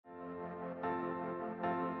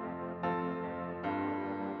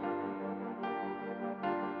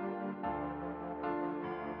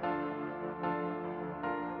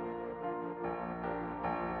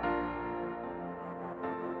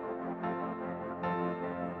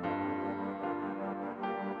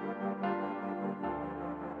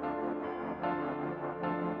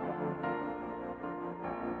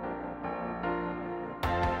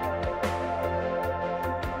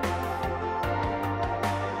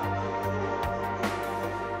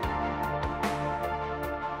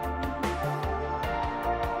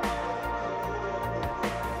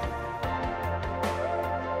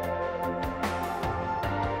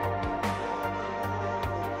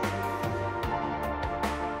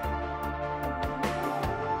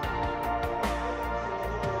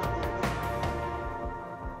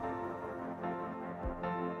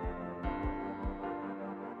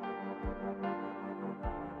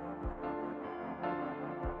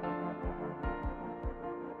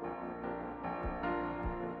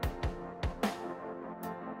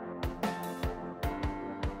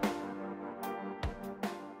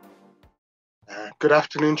Good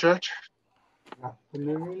afternoon, church.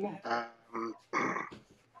 Afternoon.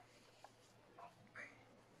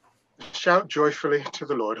 Shout joyfully to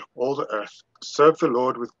the Lord, all the earth. Serve the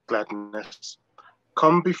Lord with gladness.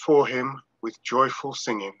 Come before him with joyful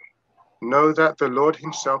singing. Know that the Lord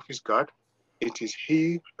himself is God. It is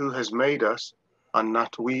he who has made us, and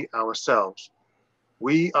not we ourselves.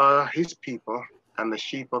 We are his people and the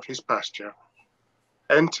sheep of his pasture.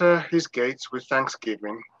 Enter his gates with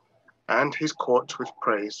thanksgiving and his courts with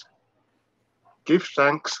praise. Give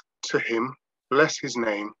thanks to him, bless his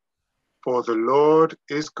name, for the Lord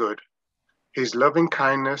is good. His loving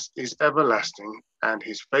kindness is everlasting, and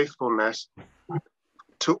his faithfulness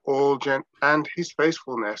to all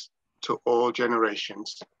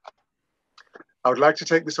generations. I would like to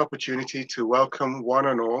take this opportunity to welcome one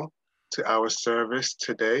and all to our service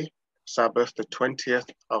today, Sabbath, the 20th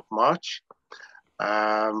of March.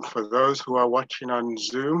 For those who are watching on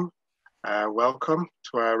Zoom, welcome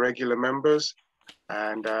to our regular members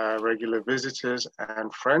and regular visitors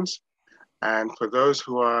and friends. And for those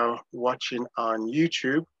who are watching on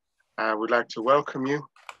YouTube, I would like to welcome you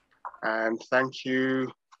and thank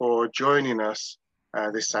you for joining us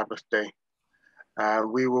this Sabbath day.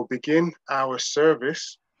 We will begin our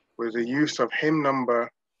service with the use of hymn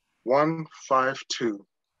number 152,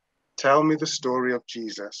 Tell Me the Story of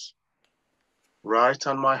Jesus. Write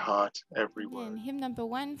on my heart every word. Hymn number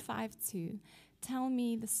 152, Tell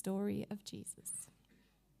Me the Story of Jesus.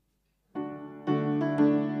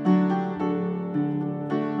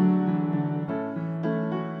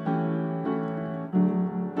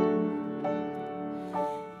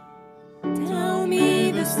 Tell me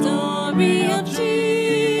the story of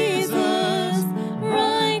Jesus,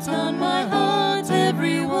 write on my heart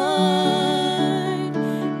every word.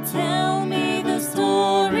 Tell me the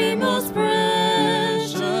story most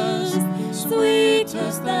precious,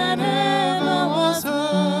 sweetest that ever was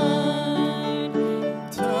heard.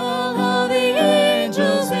 Tell how the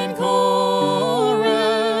angels in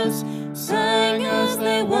chorus sang as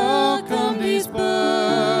they welcomed his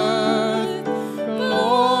birth.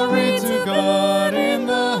 Glory to God in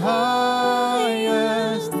the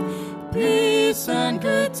highest, peace and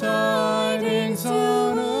good tidings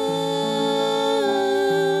on earth.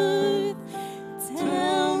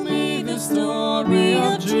 Tell me the story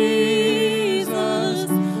of Jesus,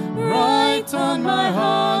 write on my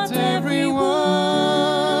heart every word.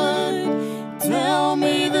 Tell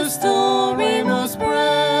me the story most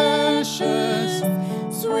precious,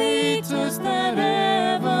 sweetest that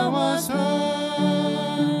ever was heard.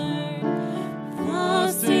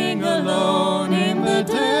 Fasting alone in the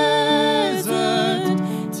desert,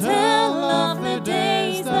 tell of the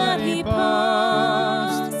days that he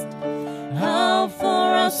passed. How for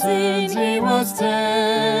our sins he was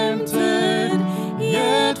tempted,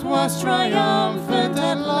 yet was triumphant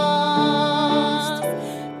at last.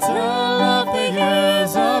 Tell of the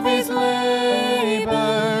years of his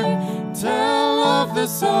labor, tell of the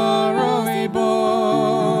sorrow he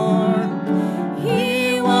bore.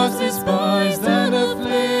 He was despised and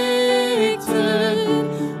afflicted,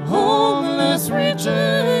 homeless,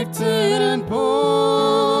 rejected, and poor.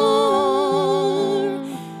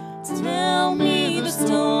 Tell me the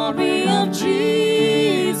story of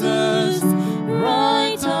Jesus,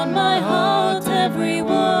 write on my heart every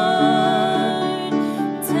word.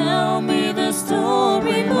 Tell me the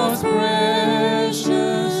story most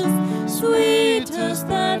precious, sweetest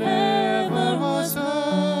that ever was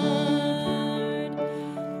heard.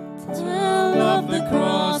 Tell of the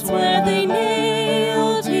cross where they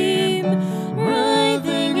nailed him,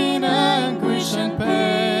 writhing in anguish and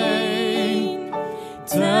pain.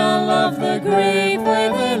 Tell of the grave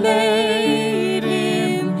where they laid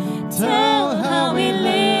him, tell how he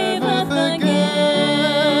liveth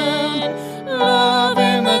again. Love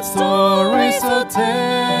in that story so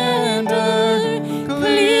tender,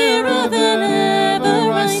 clearer than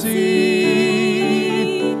ever I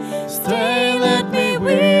see. Stay, let me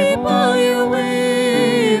weep while you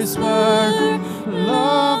whisper,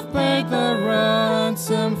 love paid the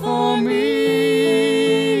ransom for me.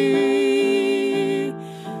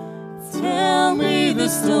 Tell me the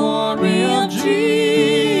story of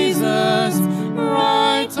Jesus,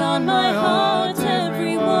 write on my heart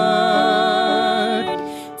every word.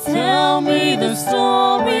 Tell me the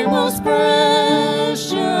story most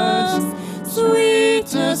precious,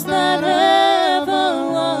 sweetest that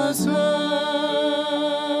ever was heard.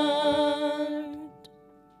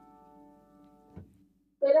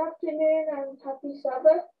 Good afternoon and happy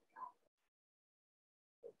Sabbath.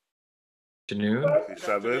 Afternoon. Happy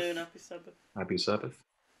Sabbath. Happy Sabbath. Happy Sabbath.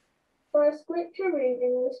 For a scripture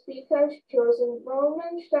reading, the speaker has chosen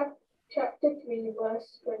Romans chapter 3,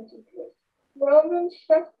 verse 23. Romans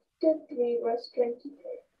chapter 3, verse 23.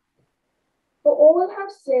 For all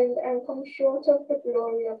have sinned and come short of the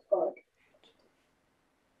glory of God.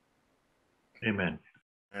 Amen.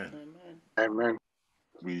 Amen.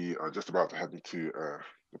 We are just about to head into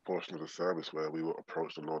the portion of the service where we will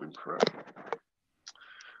approach the Lord in prayer.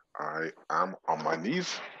 I am on my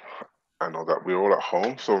knees. I know that we're all at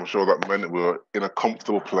home, so I'm sure that we're in a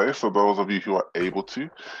comfortable place. So those of you who are able to,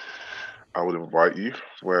 I would invite you,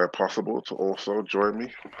 where possible, to also join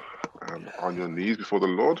me on your knees before the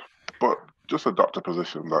Lord, but just adopt a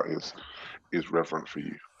position that is reverent for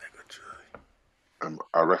you.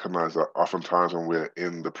 I recognize that oftentimes when we're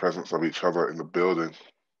in the presence of each other in the building,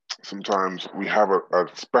 sometimes we have a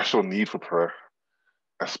special need for prayer,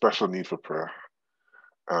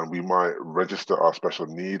 and we might register our special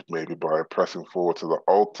need maybe by pressing forward to the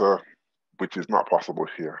altar, which is not possible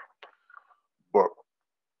here. But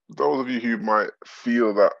those of you who might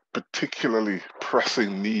feel that particularly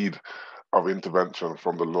pressing need of intervention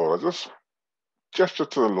from the Lord, I just gesture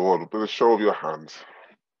to the Lord with a show of your hands,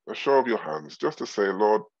 just to say,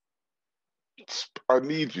 Lord, I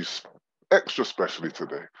need you extra specially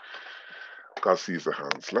today. God sees the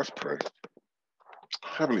hands. Let's pray.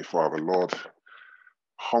 Heavenly Father, Lord,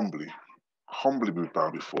 humbly we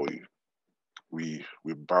bow before you. We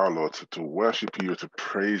bow, Lord, to worship you, to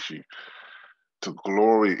praise you, to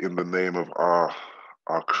glory in the name of our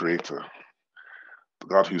Creator, the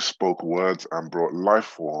God who spoke words and brought life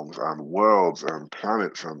forms and worlds and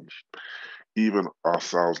planets and even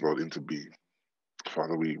ourselves, Lord, into being.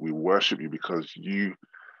 Father, we worship you because you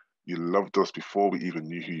loved us before we even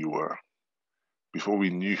knew who you were. Before we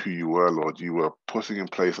knew who you were, Lord, you were putting in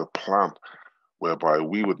place a plan whereby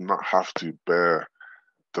we would not have to bear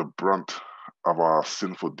the brunt of our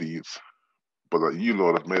sinful deeds, but that you,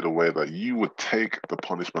 Lord, have made a way that you would take the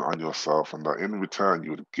punishment on yourself and that in return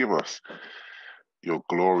you would give us your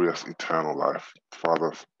glorious eternal life.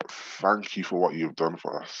 Father, thank you for what you've done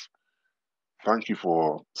for us. Thank you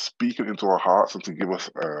for speaking into our hearts and to give us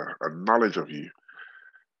a knowledge of you,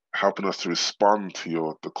 helping us to respond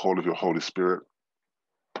to the call of your Holy Spirit,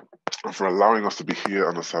 and for allowing us to be here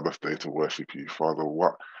on the Sabbath day to worship you. Father,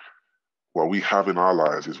 what we have in our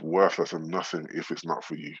lives is worthless and nothing if it's not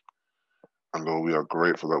for you. And Lord, we are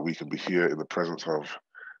grateful that we can be here in the presence of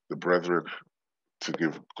the brethren to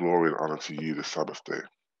give glory and honor to you this Sabbath day.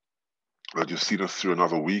 Lord, you've seen us through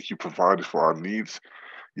another week. You provided for our needs.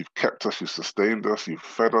 You've kept us. You've sustained us. You've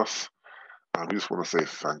fed us. And we just want to say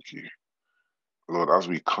thank you. Lord, as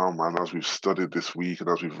we come and as we've studied this week and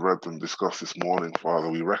as we've read and discussed this morning, Father,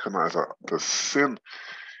 we recognize that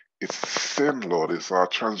it's sin, Lord. It's our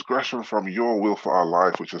transgression from your will for our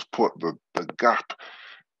life, which has put the gap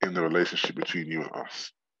in the relationship between you and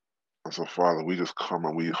us. And so, Father, we just come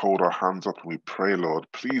and we hold our hands up and we pray, Lord,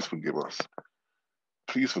 please forgive us.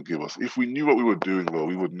 Please forgive us. If we knew what we were doing, Lord,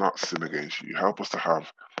 we would not sin against you. Help us to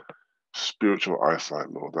have spiritual eyesight,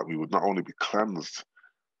 Lord, that we would not only be cleansed,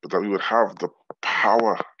 but that we would have the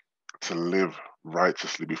power to live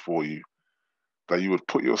righteously before you. That you would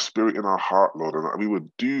put your spirit in our heart, Lord, and that we would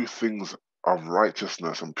do things of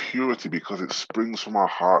righteousness and purity because it springs from our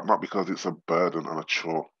heart, not because it's a burden and a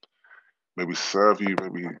chore. May we serve you, may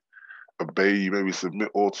we obey you, may we submit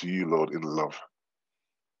all to you, Lord, in love.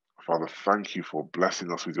 Father, thank you for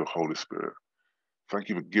blessing us with your Holy Spirit. Thank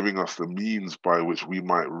you for giving us the means by which we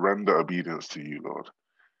might render obedience to you, Lord.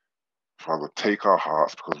 Father, take our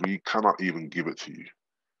hearts because we cannot even give it to you.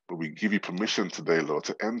 But we give you permission today, Lord,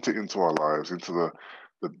 to enter into our lives, into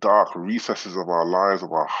the dark recesses of our lives,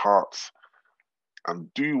 of our hearts,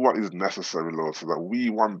 and do what is necessary, Lord, so that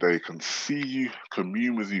we one day can see you,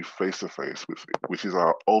 commune with you face to face, which is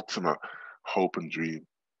our ultimate hope and dream.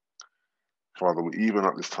 Father, we even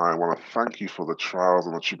at this time want to thank you for the trials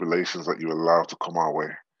and the tribulations that you allow to come our way.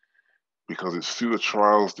 Because it's through the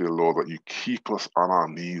trials, dear Lord, that you keep us on our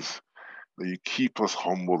knees, that you keep us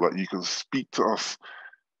humble, that you can speak to us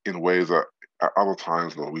in ways that at other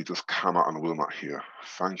times, Lord, we just cannot and will not hear.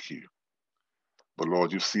 Thank you. But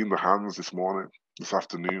Lord, you've seen the hands this morning, this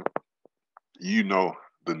afternoon. You know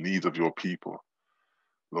the needs of your people.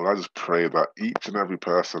 Lord, I just pray that each and every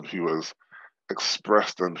person who has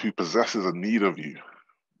expressed and who possesses a need of you,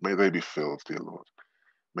 may they be filled, dear Lord.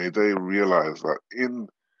 May they realize that in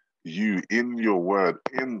you, in your word,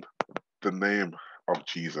 in the name of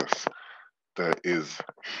Jesus, there is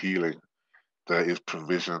healing, there is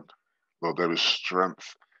provision, Lord, there is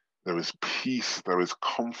strength, there is peace, there is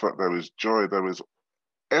comfort, there is joy, there is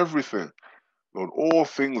everything, Lord, all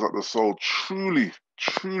things that the soul truly,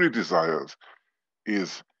 truly desires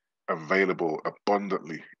is available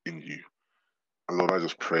abundantly in you. And Lord, I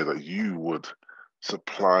just pray that you would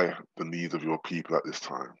supply the needs of your people at this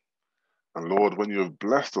time. And Lord, when you have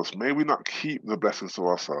blessed us, may we not keep the blessings to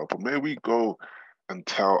ourselves, but may we go and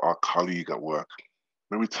tell our colleague at work.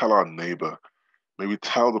 May we tell our neighbor. May we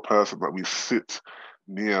tell the person that we sit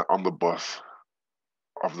near on the bus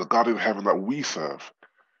of the God in heaven that we serve.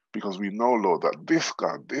 Because we know, Lord, that this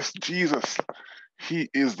God, this Jesus, he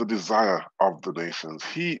is the desire of the nations.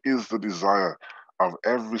 He is the desire of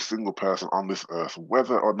every single person on this earth,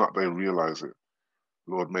 whether or not they realize it.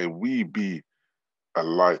 Lord, may we be a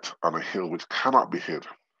light on a hill which cannot be hid.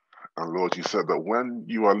 And Lord, you said that when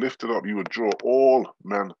you are lifted up, you would draw all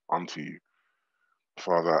men unto you.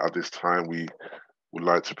 Father, at this time, we would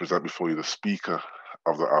like to present before you the speaker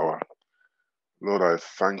of the hour. Lord, I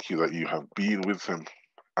thank you that you have been with him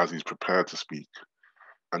as he's prepared to speak.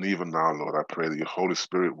 And even now, Lord, I pray that your Holy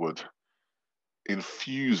Spirit would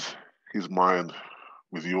infuse his mind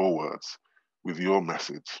with your words, with your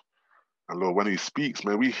message. And Lord, when he speaks,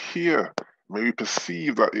 may we hear, may we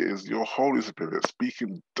perceive that it is your Holy Spirit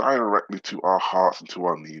speaking directly to our hearts and to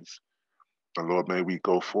our needs. And Lord, may we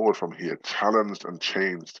go forward from here challenged and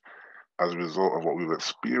changed as a result of what we've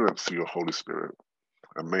experienced through your Holy Spirit.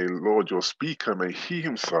 And may, Lord, your speaker, may he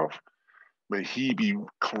himself, may he be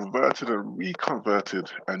converted and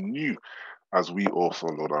reconverted anew as we also,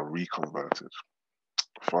 Lord, are reconverted.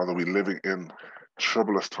 Father, we're living in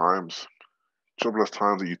troublous times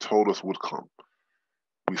that you told us would come.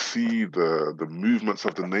 We see the movements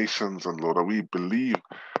of the nations, and Lord, we believe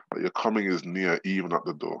that your coming is near, even at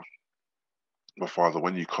the door. But Father,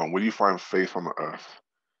 when you come, will you find faith on the earth?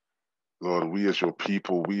 Lord, we as your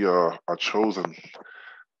people, we are chosen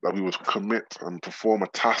that we would commit and perform a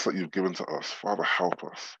task that you've given to us. Father, help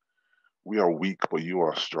us. We are weak, but you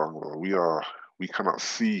are strong, Lord. We cannot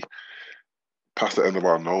see past the end of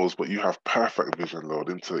our nose, but you have perfect vision, Lord,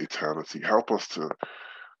 into eternity. Help us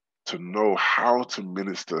to know how to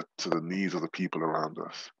minister to the needs of the people around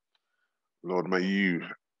us. Lord, may you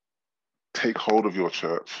take hold of your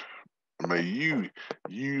church. May you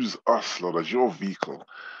use us, Lord, as your vehicle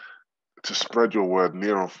to spread your word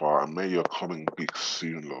near and far, and may your coming be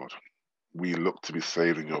soon, Lord. We look to be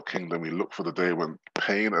saved in your kingdom. We look for the day when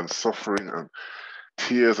pain and suffering and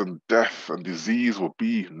tears and death and disease will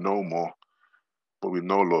be no more. But we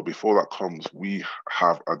know, Lord, before that comes, we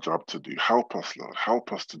have a job to do. Help us, Lord.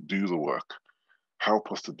 Help us to do the work.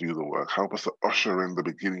 Help us to do the work. Help us to usher in the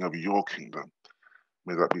beginning of your kingdom.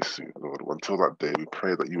 May that be soon, Lord. Until that day, we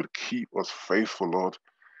pray that you would keep us faithful, Lord.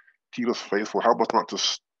 Keep us faithful. Help us not to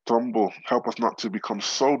stumble. Help us not to become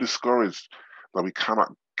so discouraged that we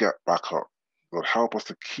cannot get back up. Lord, help us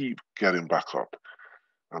to keep getting back up.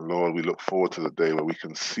 And Lord, we look forward to the day where we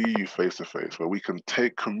can see you face to face, where we can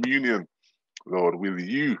take communion, Lord, with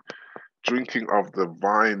you, drinking of the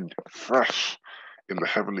vine fresh in the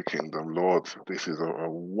heavenly kingdom. Lord, this is a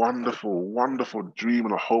wonderful, wonderful dream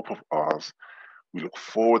and a hope of ours. We look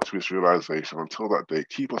forward to its realization. Until that day,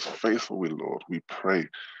 keep us faithful with Lord. We pray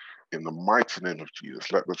in the mighty name of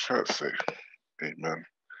Jesus. Let the church say, amen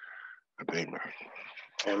and amen.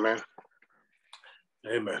 Amen.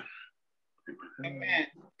 Amen. Amen.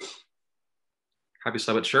 Happy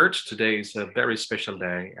Sabbath, Church. Today is a very special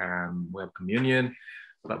day. We have communion.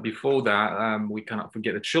 But before that, we cannot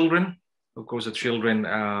forget the children. Of course, the children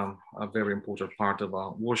are a very important part of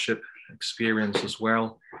our worship experience as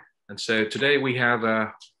well. And so today we have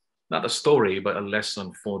not a story, but a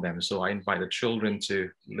lesson for them. So I invite the children to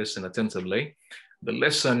listen attentively. The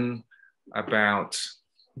lesson about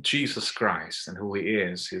Jesus Christ and who he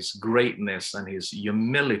is, his greatness and his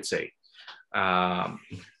humility,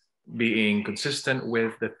 being consistent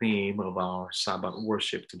with the theme of our Sabbath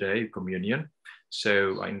worship today, communion.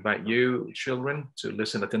 So I invite you, children, to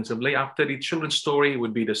listen attentively. After the children's story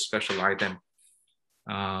would be the special item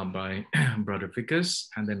by Brother Vickers,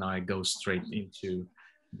 and then I go straight into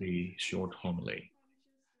the short homily.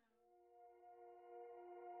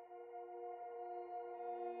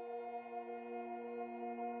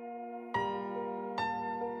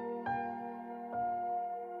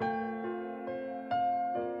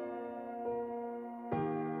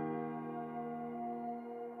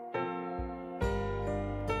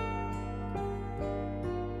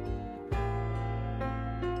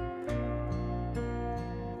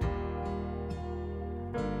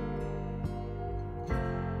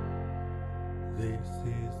 This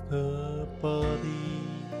is the body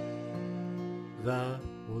that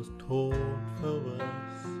was torn for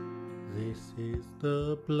us. This is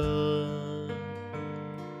the blood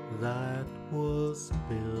that was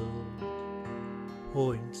spilled.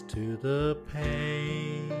 Points to the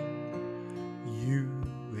pain you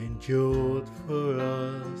endured for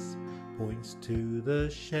us. points to the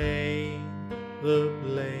shame, the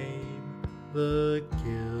blame, the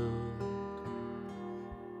guilt.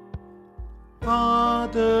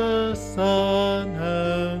 Father, Son,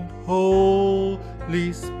 and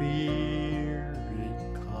Holy Spirit,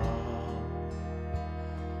 come,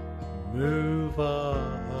 move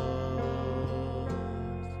our hearts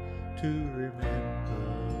to remember.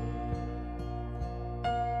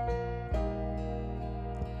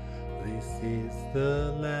 This is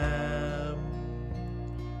the Lamb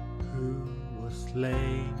who was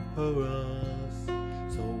slain for us,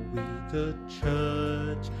 so we the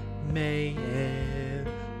church may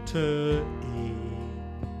enter in.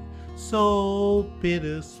 So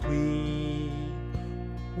bittersweet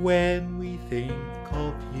when we think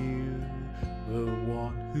of you, the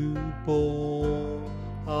one who bore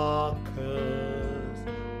our curse,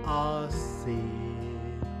 our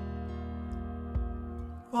sin.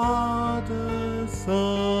 Father,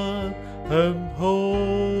 Son, and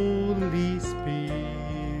Holy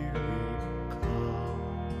Spirit, come,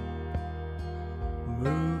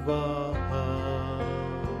 move our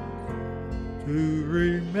hearts to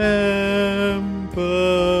remember.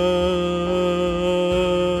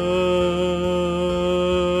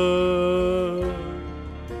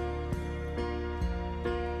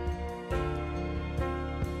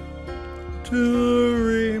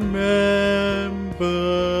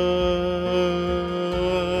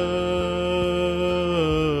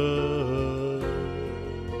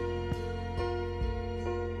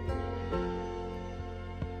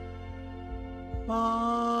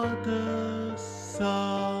 Father,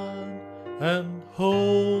 Son, and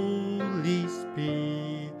Holy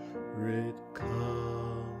Spirit,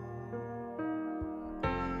 come.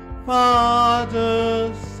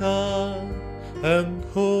 Father, Son, and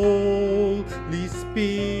Holy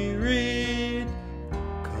Spirit,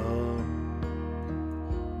 come,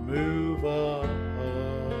 move our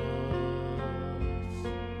hearts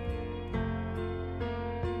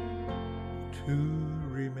to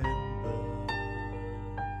remember.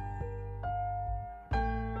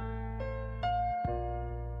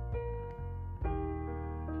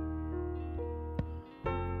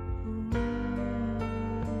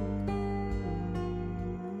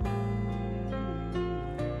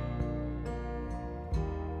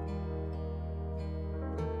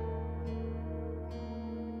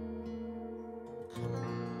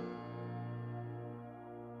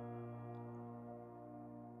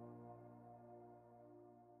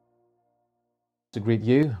 To greet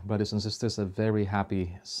you, brothers and sisters, a very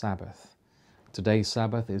happy Sabbath. Today's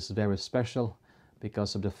Sabbath is very special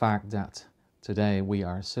because of the fact that today we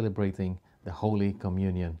are celebrating the Holy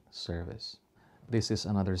Communion service. This is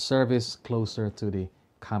another service closer to the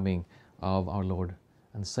coming of our Lord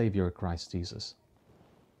and Savior Christ Jesus.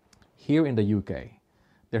 Here in the UK,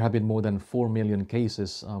 there have been more than 4 million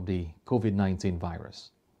cases of the COVID-19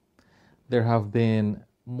 virus. There have been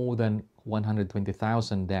more than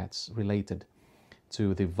 120,000 deaths related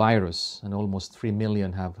to the virus, and almost 3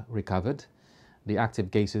 million have recovered. The active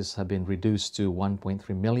cases have been reduced to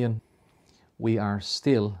 1.3 million. We are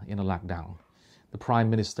still in a lockdown. The Prime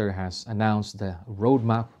Minister has announced the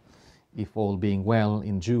roadmap. If all being well,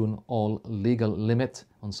 in June, all legal limit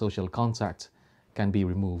on social contact can be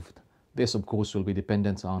removed. This, of course, will be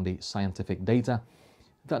dependent on the scientific data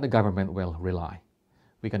that the government will rely.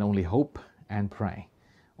 We can only hope and pray.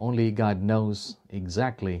 Only God knows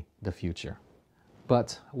exactly the future.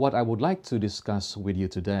 But what I would like to discuss with you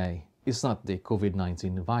today is not the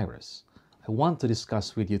COVID-19 virus. I want to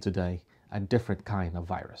discuss with you today a different kind of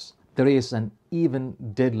virus. There is an even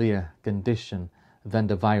deadlier condition than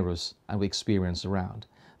the virus and we experience around.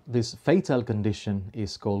 This fatal condition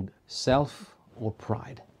is called self or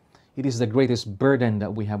pride. It is the greatest burden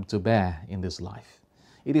that we have to bear in this life.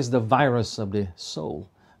 It is the virus of the soul.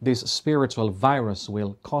 This spiritual virus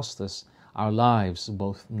will cost us our lives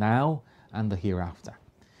both now and the hereafter.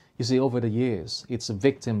 You see, over the years, its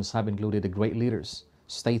victims have included the great leaders,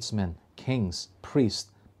 statesmen, kings,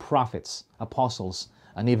 priests, prophets, apostles,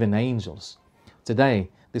 and even angels. Today,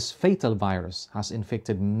 this fatal virus has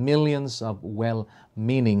infected millions of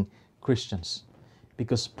well-meaning Christians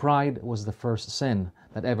because pride was the first sin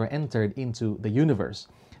that ever entered into the universe,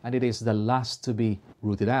 and it is the last to be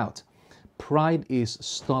rooted out. Pride is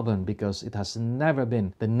stubborn because it has never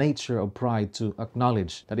been the nature of pride to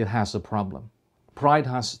acknowledge that it has a problem. Pride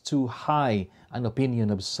has too high an opinion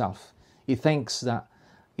of self. It thinks that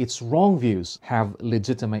its wrong views have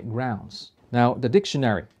legitimate grounds. Now, the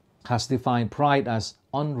dictionary has defined pride as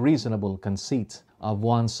unreasonable conceit of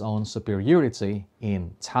one's own superiority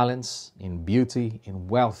in talents, in beauty, in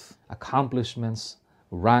wealth, accomplishments,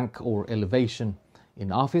 rank or elevation,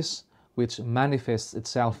 in office, which manifests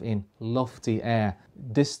itself in lofty air,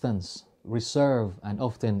 distance, reserve, and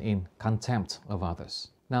often in contempt of others.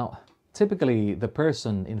 Now, typically, the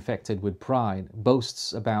person infected with pride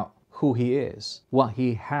boasts about who he is, what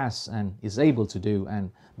he has and is able to do,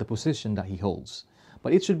 and the position that he holds.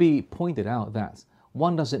 But it should be pointed out that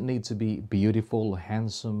one doesn't need to be beautiful,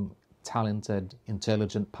 handsome, talented,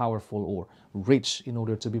 intelligent, powerful, or rich in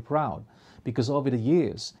order to be proud. Because over the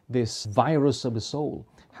years, this virus of the soul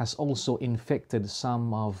has also infected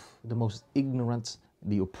some of the most ignorant,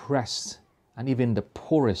 the oppressed, and even the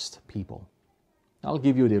poorest people. I'll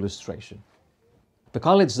give you the illustration. The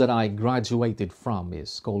college that I graduated from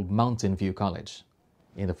is called Mountain View College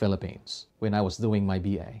in the Philippines when I was doing my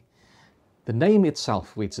BA. The name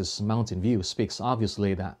itself, which is Mountain View, speaks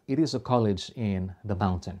obviously that it is a college in the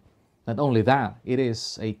mountain. Not only that, it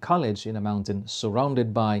is a college in a mountain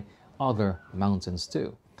surrounded by other mountains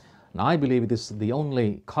too. Now, I believe it is the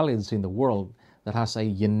only college in the world that has a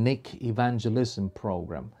unique evangelism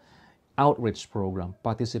program, outreach program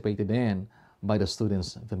participated in by the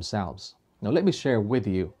students themselves. Now, let me share with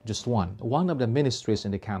you just one of the ministries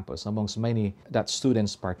in the campus amongst many that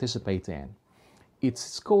students participate in.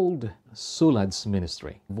 It's called Sulad's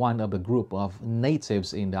Ministry, one of a group of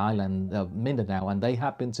natives in the island of Mindanao, and they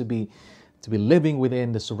happen to be living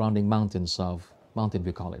within the surrounding mountains of Mountain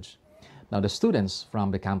View College. Now, the students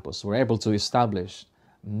from the campus were able to establish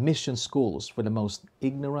mission schools for the most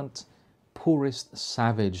ignorant, poorest,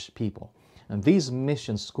 savage people. And these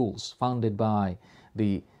mission schools, founded by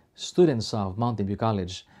the students of Mountain View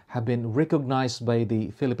College, have been recognized by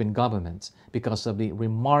the Philippine government because of the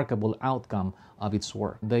remarkable outcome of its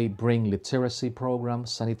work. They bring literacy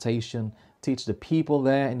programs, sanitation, teach the people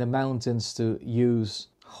there in the mountains to use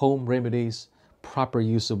home remedies, proper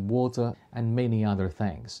use of water, and many other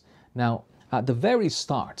things. Now, at the very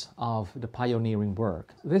start of the pioneering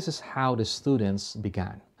work, this is how the students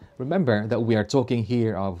began. Remember that we are talking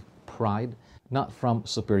here of pride, not from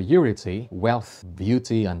superiority, wealth,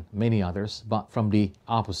 beauty, and many others, but from the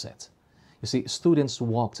opposite. You see, students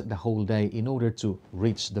walked the whole day in order to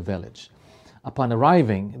reach the village. Upon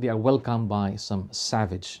arriving, they are welcomed by some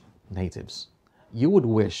savage natives. You would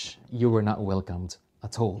wish you were not welcomed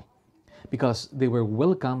at all, because they were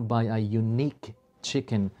welcomed by a unique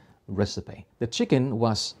chicken recipe. The chicken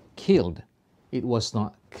was killed. It was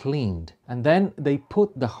not cleaned. And then they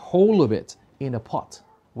put the whole of it in a pot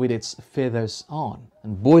with its feathers on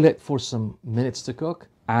and boil it for some minutes to cook,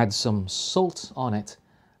 add some salt on it,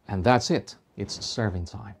 and that's it. It's serving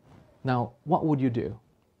time. Now, what would you do?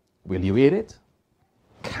 Will you eat it?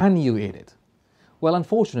 Can you eat it? Well,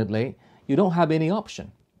 unfortunately, you don't have any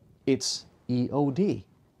option. It's EOD.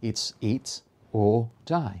 It's eat or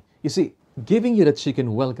die. You see, giving you the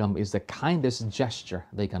chicken welcome is the kindest gesture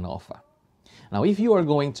they can offer. Now, if you are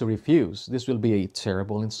going to refuse, this will be a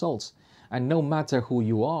terrible insult. And no matter who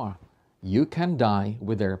you are, you can die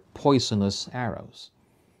with their poisonous arrows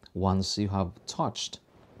once you have touched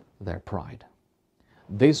their pride.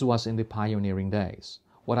 This was in the pioneering days.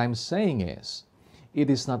 What I'm saying is, it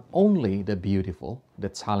is not only the beautiful, the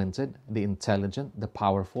talented, the intelligent, the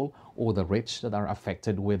powerful, or the rich that are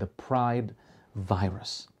affected with the pride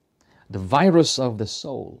virus. The virus of the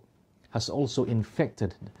soul has also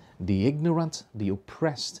infected the ignorant, the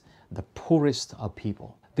oppressed, the poorest of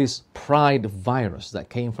people. This pride virus that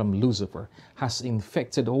came from Lucifer has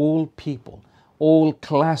infected all people, all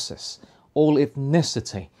classes, all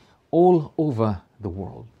ethnicity, all over the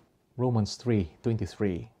world. Romans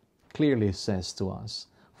 3:23 clearly says to us,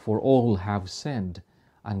 "For all have sinned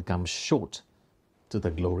and come short to the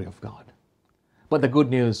glory of God." But the good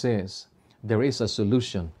news is, there is a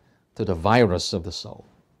solution to the virus of the soul.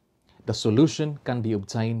 The solution can be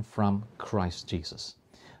obtained from Christ Jesus.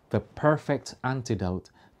 The perfect antidote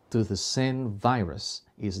to the sin virus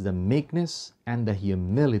is the meekness and the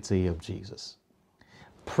humility of Jesus.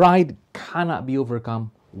 Pride cannot be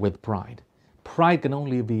overcome with pride. Pride can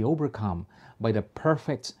only be overcome by the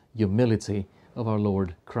perfect humility of our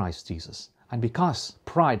Lord Christ Jesus. And because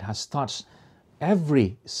pride has touched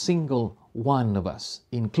every single one of us,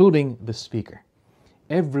 including the speaker,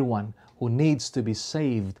 everyone who needs to be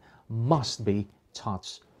saved must be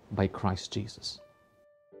touched by Christ Jesus.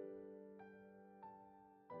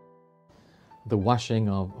 The washing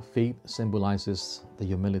of feet symbolizes the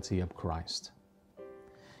humility of Christ.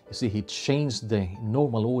 You see, he changed the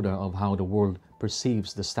normal order of how the world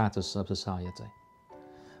perceives the status of society.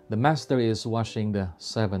 The master is washing the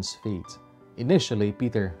servants' feet. Initially,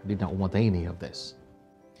 Peter did not want any of this.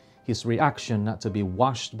 His reaction not to be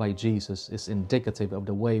washed by Jesus is indicative of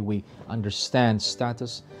the way we understand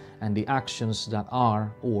status, and the actions that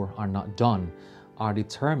are or are not done are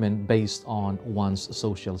determined based on one's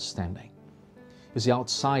social standing. You see,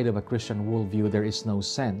 outside of a Christian worldview, there is no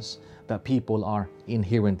sense that people are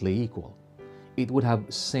inherently equal. It would have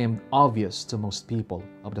seemed obvious to most people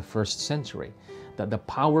of the first century that the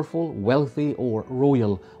powerful, wealthy, or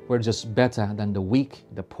royal were just better than the weak,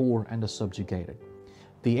 the poor, and the subjugated.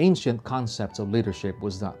 The ancient concept of leadership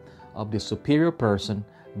was that of the superior person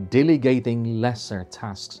delegating lesser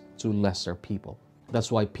tasks to lesser people.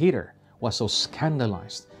 That's why Peter was so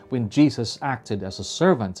scandalized when Jesus acted as a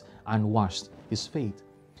servant and washed his feet.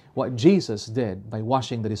 What Jesus did by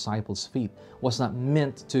washing the disciples' feet was not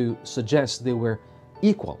meant to suggest they were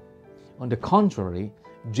equal. On the contrary,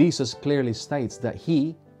 Jesus clearly states that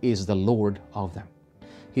he is the Lord of them.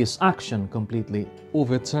 His action completely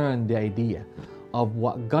overturned the idea of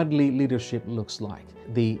what godly leadership looks like,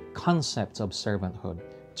 the concept of servanthood,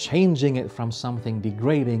 changing it from something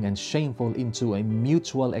degrading and shameful into a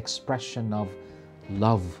mutual expression of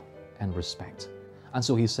love and respect. And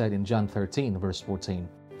so he said in John 13, verse 14,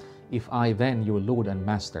 "If I then, your Lord and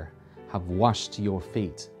Master, have washed your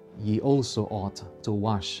feet, ye also ought to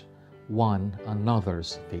wash one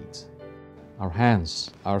another's feet." Our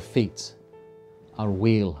hands, our feet, our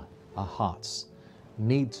will, our hearts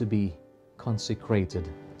need to be consecrated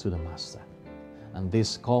to the Master. And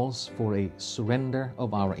this calls for a surrender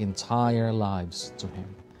of our entire lives to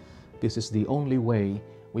Him. This is the only way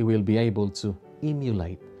we will be able to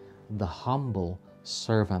emulate the humble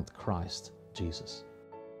servant Christ Jesus.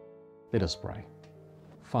 Let us pray.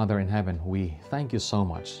 Father in heaven, we thank you so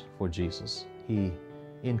much for Jesus. He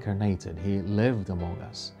incarnated, He lived among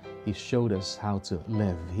us. He showed us how to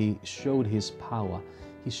live. He showed His power.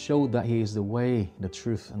 He showed that He is the way, the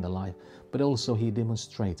truth, and the life. But also He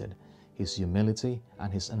demonstrated His humility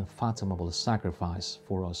and His unfathomable sacrifice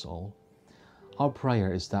for us all. Our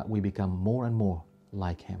prayer is that we become more and more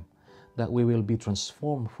like Him, that we will be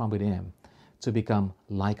transformed from within to become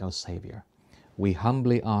like our Savior. We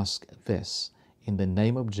humbly ask this in the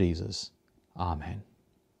name of Jesus. Amen.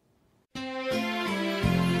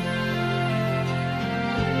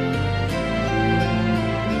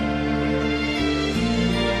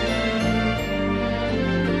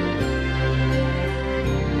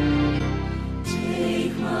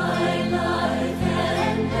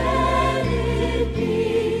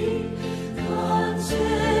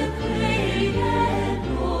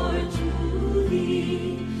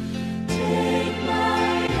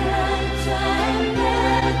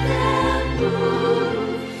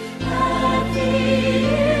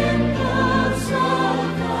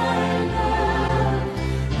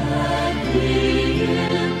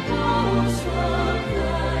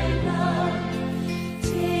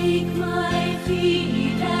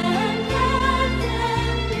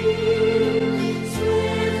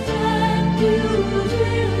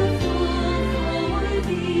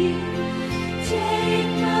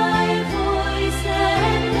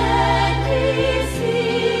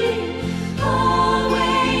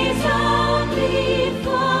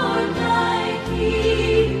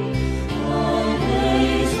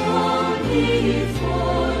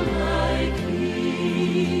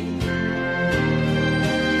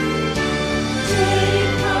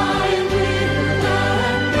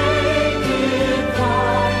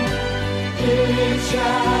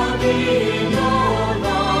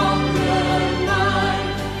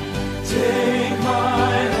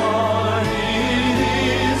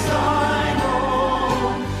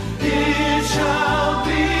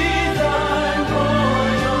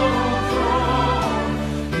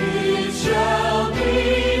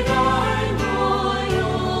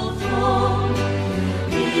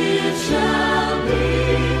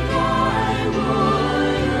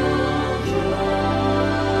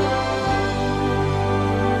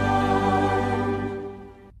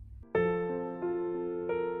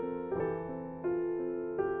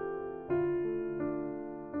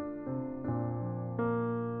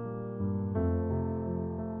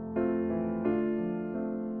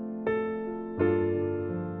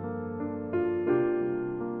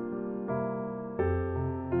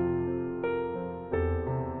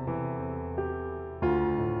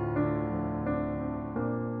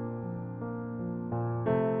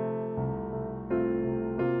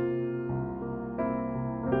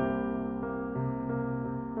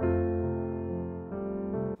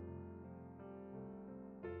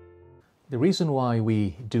 The reason why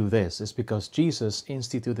we do this is because Jesus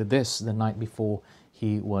instituted this the night before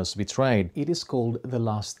He was betrayed. It is called the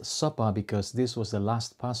Last Supper because this was the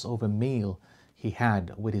last Passover meal He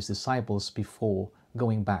had with His disciples before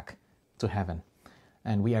going back to heaven.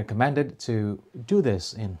 And we are commanded to do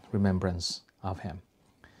this in remembrance of Him.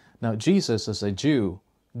 Now, Jesus, as a Jew,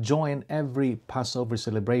 joined every Passover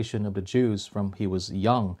celebration of the Jews from he was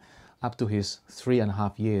young up to his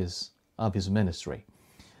 3.5 years of his ministry.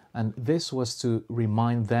 And this was to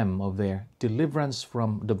remind them of their deliverance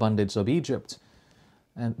from the bondage of Egypt.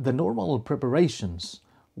 And the normal preparations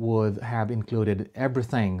would have included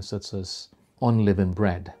everything such as unleavened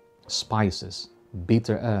bread, spices,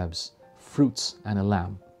 bitter herbs, fruits, and a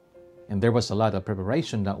lamb. And there was a lot of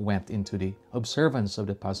preparation that went into the observance of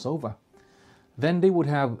the Passover. Then they would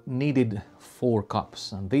have needed 4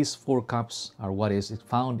 cups, and these 4 cups are what is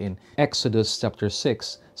found in Exodus chapter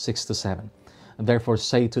 6, 6-7. Therefore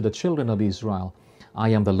say to the children of Israel, I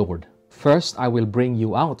am the Lord. First, I will bring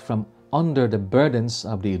you out from under the burdens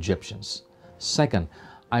of the Egyptians. Second,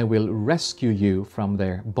 I will rescue you from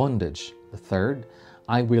their bondage. The third,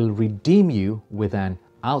 I will redeem you with an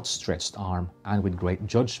outstretched arm and with great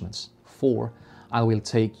judgments. 4, I will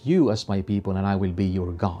take you as my people and I will be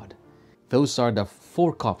your God. Those are the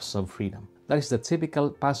 4 cups of freedom. That is the typical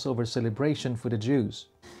Passover celebration for the Jews.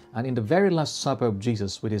 And in the very last supper of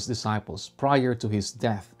Jesus with his disciples, prior to his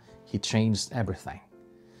death, he changed everything.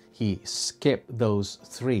 He skipped those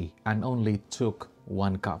 3 and only took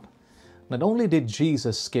 1 cup. Not only did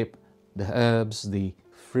Jesus skip the herbs, the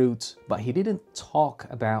fruit, but he didn't talk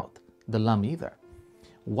about the lamb either.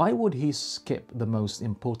 Why would he skip the most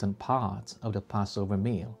important part of the Passover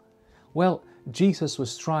meal? Well, Jesus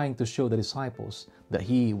was trying to show the disciples that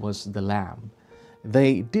he was the lamb.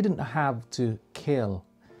 They didn't have to kill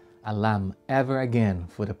a lamb ever again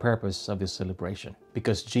for the purpose of this celebration,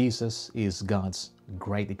 because Jesus is God's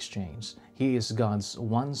great exchange. He is God's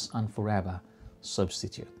once and forever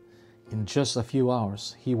substitute. In just a few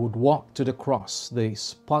hours, he would walk to the cross, the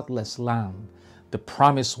spotless lamb, the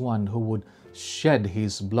promised one who would shed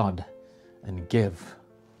his blood and give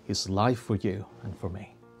his life for you and for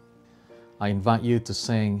me. I invite you to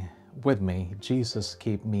sing with me, Jesus,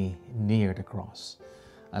 keep me near the cross,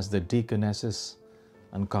 as the deaconesses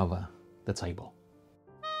uncover the table.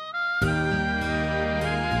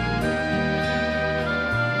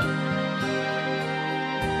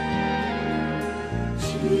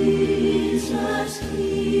 Jesus,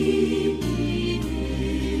 keep me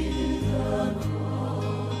near the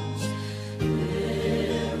cross,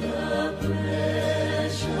 where the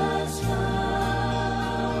precious fountain,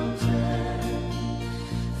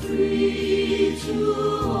 free to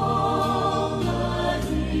all the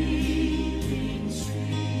healing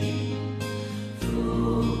stream,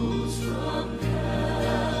 flows from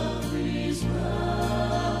Calvary's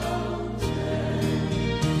mountain.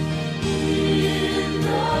 In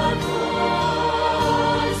the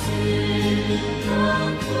voice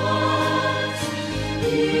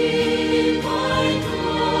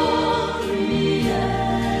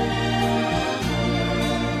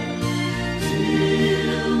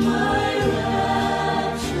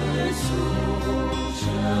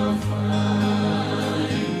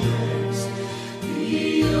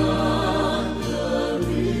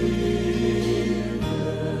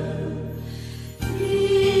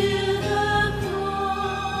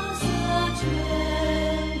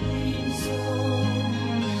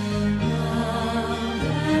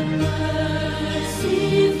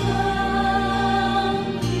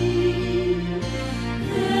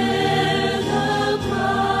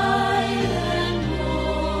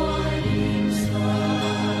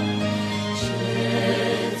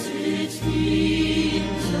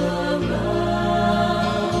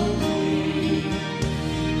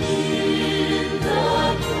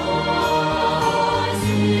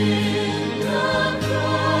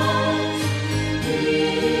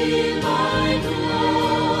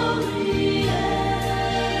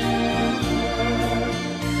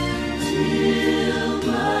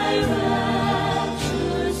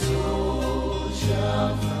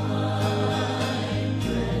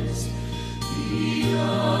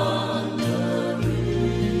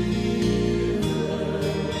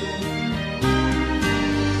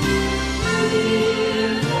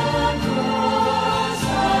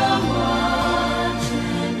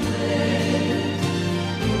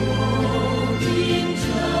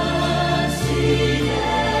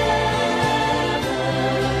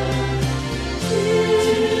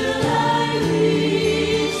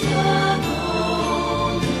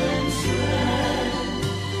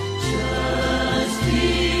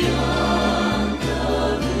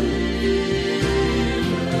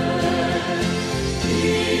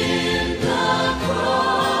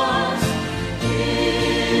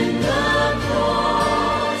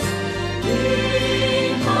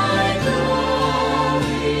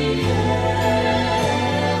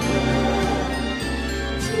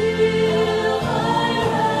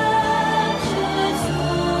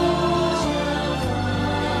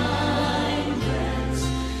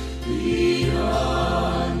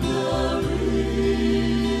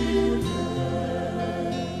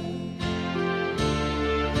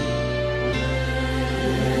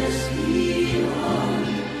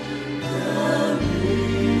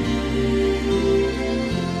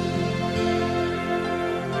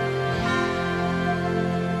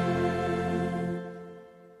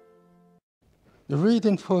The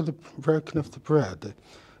reading for the breaking of the bread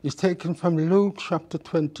is taken from Luke chapter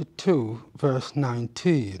 22, verse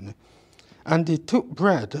 19. And he took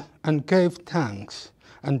bread and gave thanks,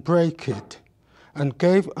 and brake it, and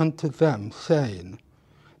gave unto them, saying,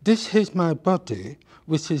 This is my body,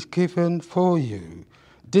 which is given for you.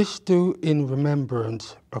 This do in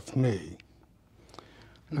remembrance of me.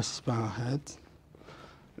 Let's bow our heads.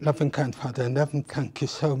 Loving kind Father in heaven, thank you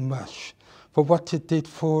so much for what you did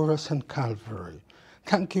for us on Calvary.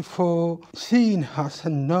 Thank you for seeing us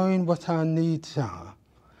and knowing what our needs are.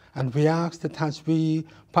 And we ask that as we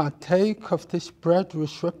partake of this bread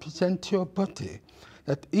which represents your body,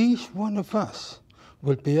 that each one of us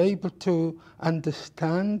will be able to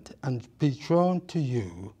understand and be drawn to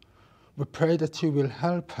you. We pray that you will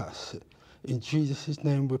help us. In Jesus'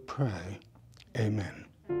 name we pray. Amen.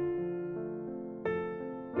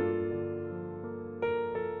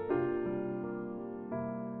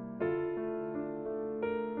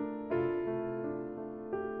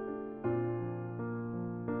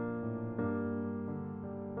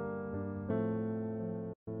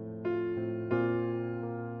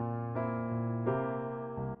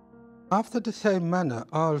 After the same manner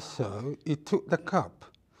also he took the cup,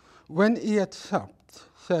 when he had supped,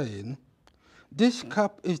 saying, This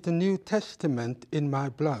cup is the New Testament in my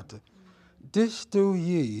blood. This do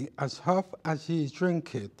ye as oft as ye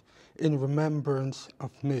drink it in remembrance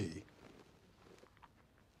of me.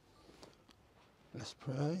 Let's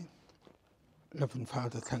pray. Loving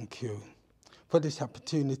Father, thank you for this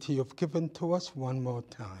opportunity you've given to us one more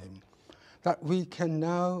time, that we can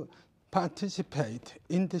now participate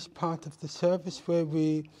in this part of the service where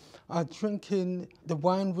we are drinking the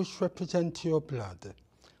wine which represents your blood.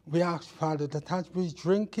 We ask, Father, that as we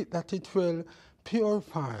drink it, that it will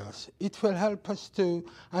purify us. It will help us to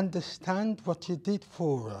understand what you did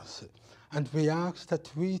for us. And we ask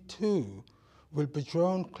that we too will be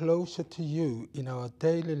drawn closer to you in our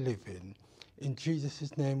daily living. In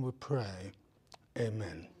Jesus' name we pray.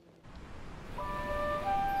 Amen.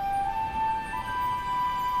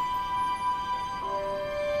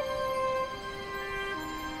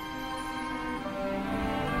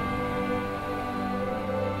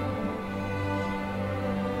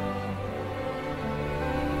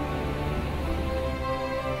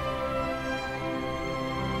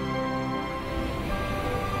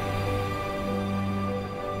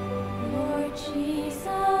 Lord Jesus,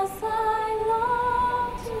 I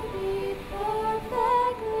long to be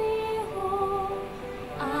perfectly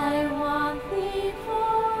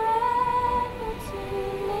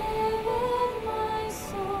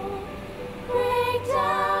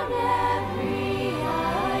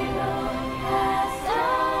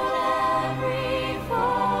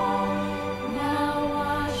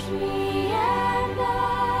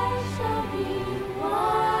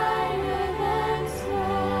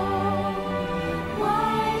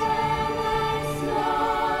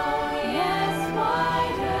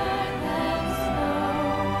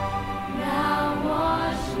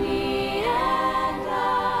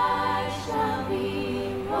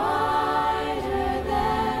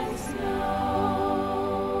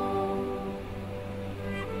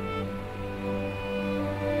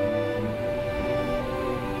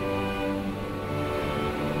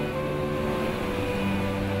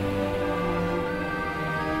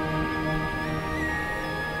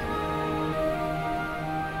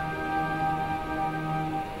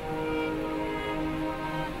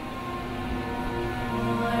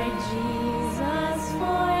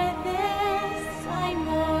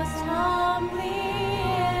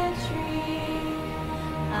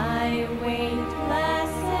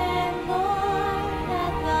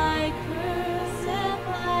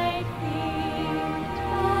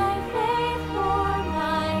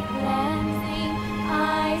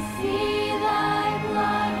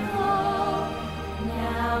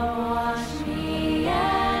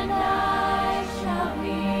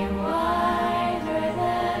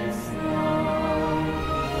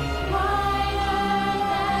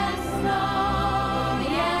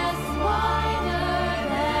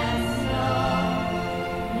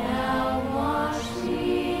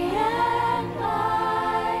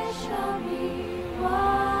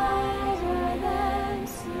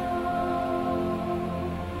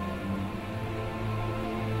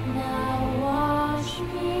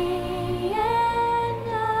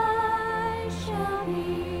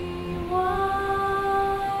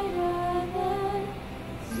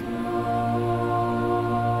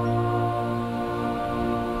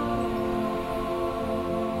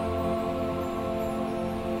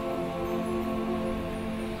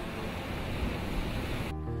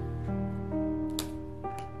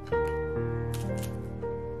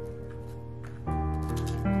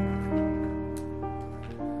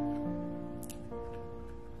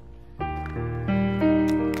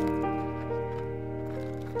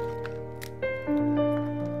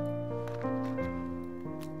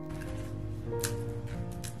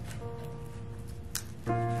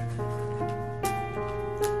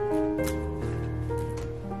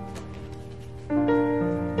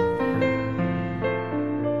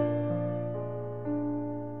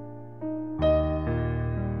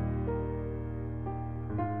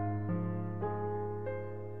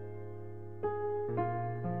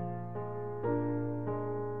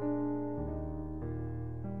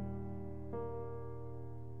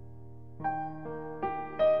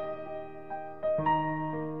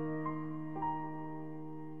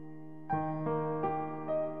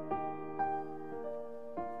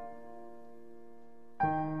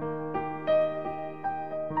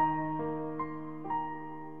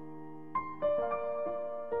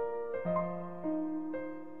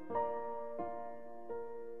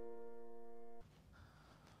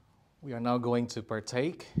We are now going to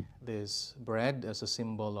partake this bread as a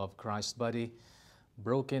symbol of Christ's body,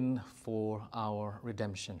 broken for our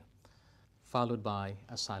redemption, followed by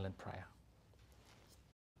a silent prayer.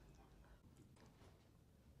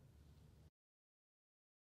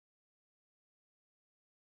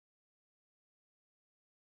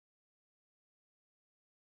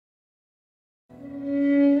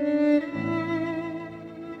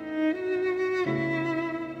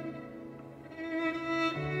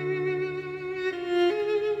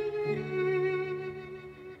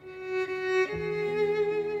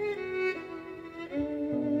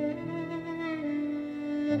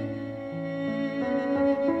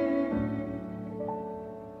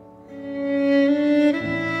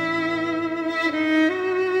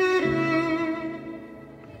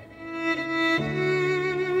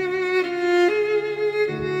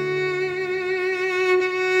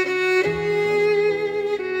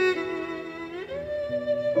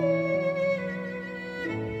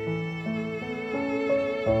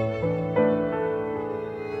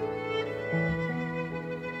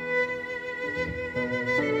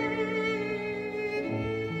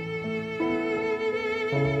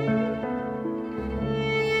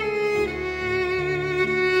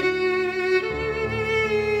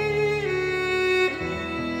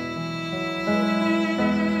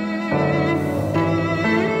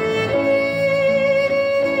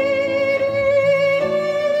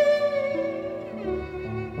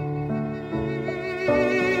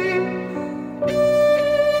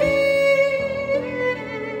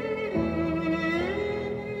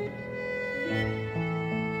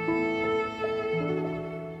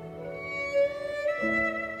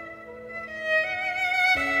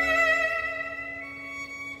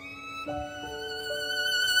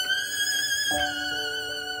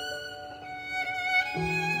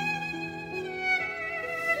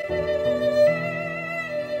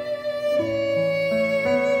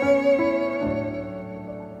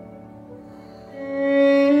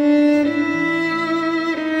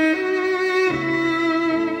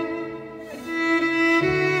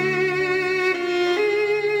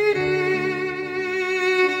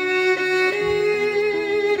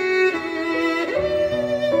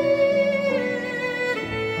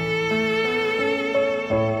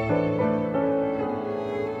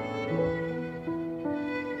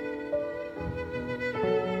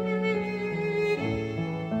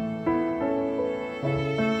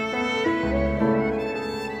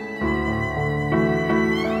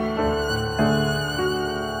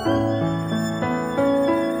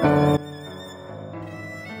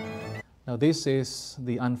 Now this is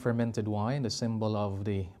the unfermented wine, the symbol of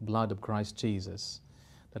the blood of Christ Jesus,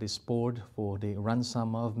 that is poured for the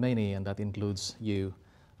ransom of many, and that includes you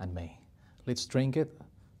and me. Let's drink it,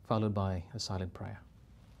 followed by a silent prayer.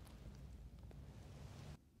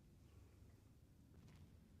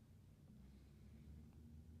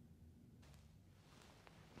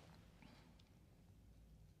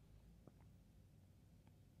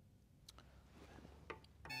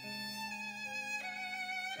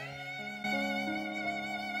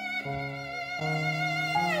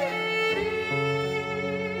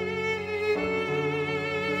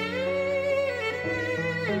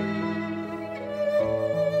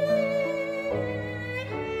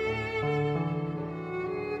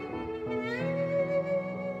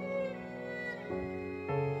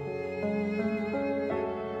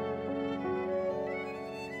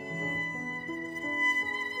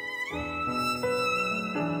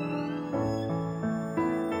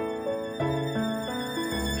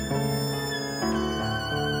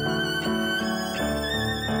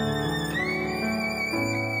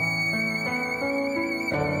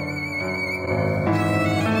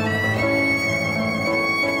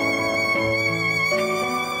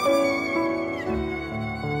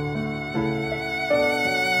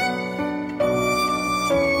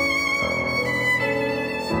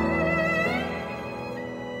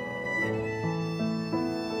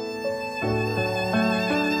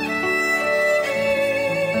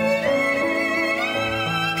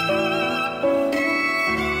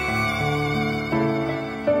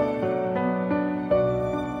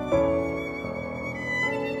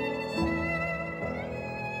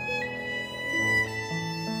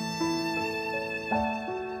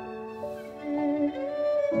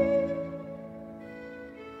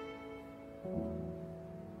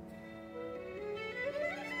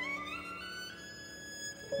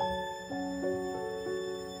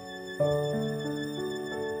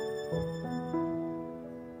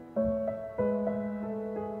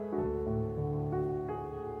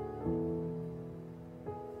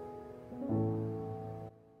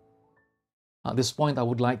 At this point, I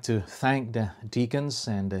would like to thank the deacons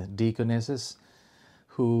and the deaconesses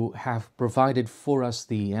who have provided for us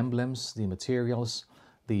the emblems, the materials,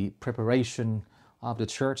 the preparation of the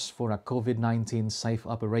church for a COVID-19 safe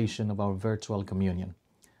operation of our virtual communion.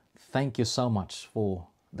 Thank you so much for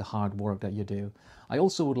the hard work that you do. I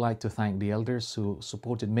also would like to thank the elders who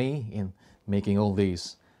supported me in making all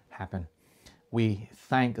these happen. We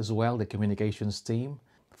thank as well the communications team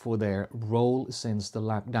for their role since the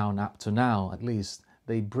lockdown up to now. At least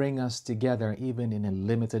they bring us together even in a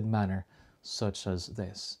limited manner such as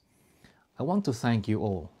this. I want to thank you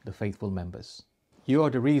all, the faithful members. You are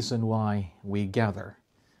the reason why we gather,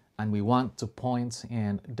 and we want to point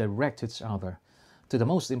and direct each other to the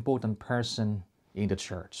most important person in the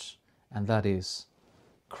church, and that is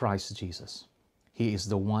Christ Jesus. He is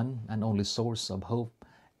the one and only source of hope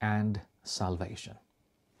and salvation.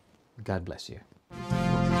 God bless you.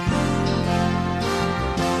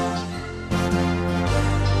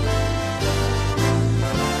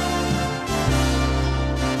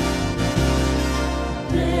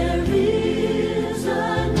 There is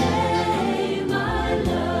a name I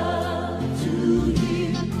love to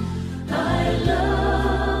hear. I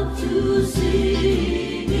love to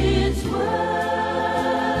sing its word.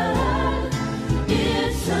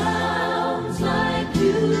 It sounds like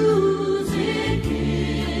music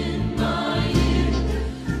in my ear.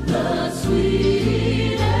 The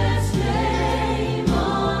sweetest name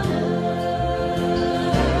on earth.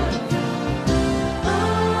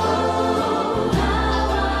 Oh, how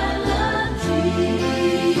I love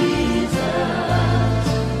Jesus.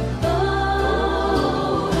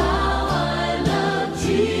 Oh, how I love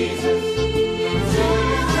Jesus. Jesus.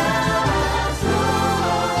 Oh,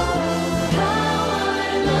 how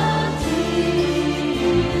I love Jesus.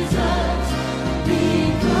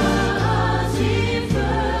 Because He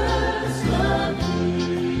first loved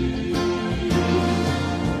me.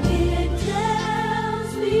 It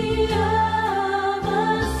tells me of a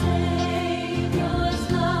Savior's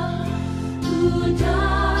love who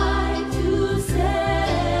died to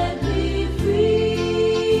set me free.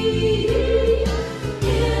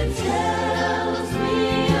 It tells me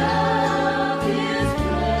of His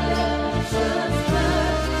precious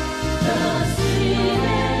blood, the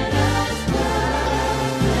sinner's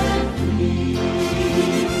perfect plea.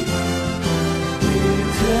 It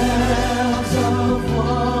tells of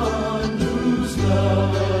one whose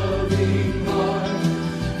loving heart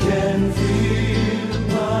can feel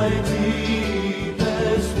my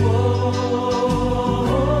deepest woe,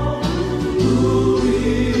 who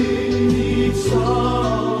in each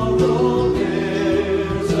sorrow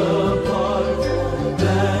bears a part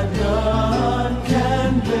that none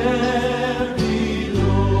can bear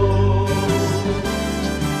below.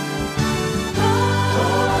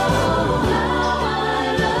 Oh, how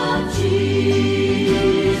I love Jesus.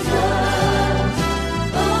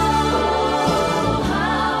 Oh,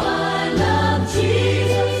 how I love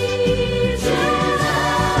Jesus. Jesus.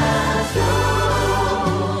 Oh,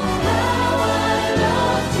 how I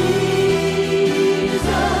love Jesus.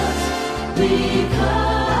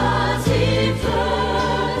 Because He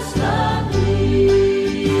first loved me.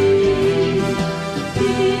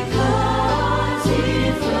 Because He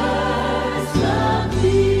first loved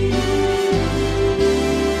me.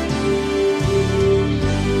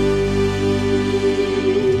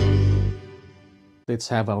 Let's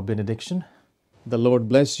have our benediction. The Lord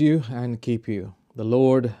bless you and keep you. The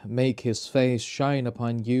Lord make His face shine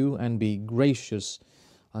upon you and be gracious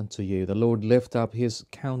unto you. The Lord lift up His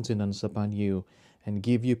countenance upon you and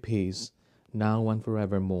give you peace, now and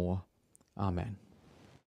forevermore. Amen.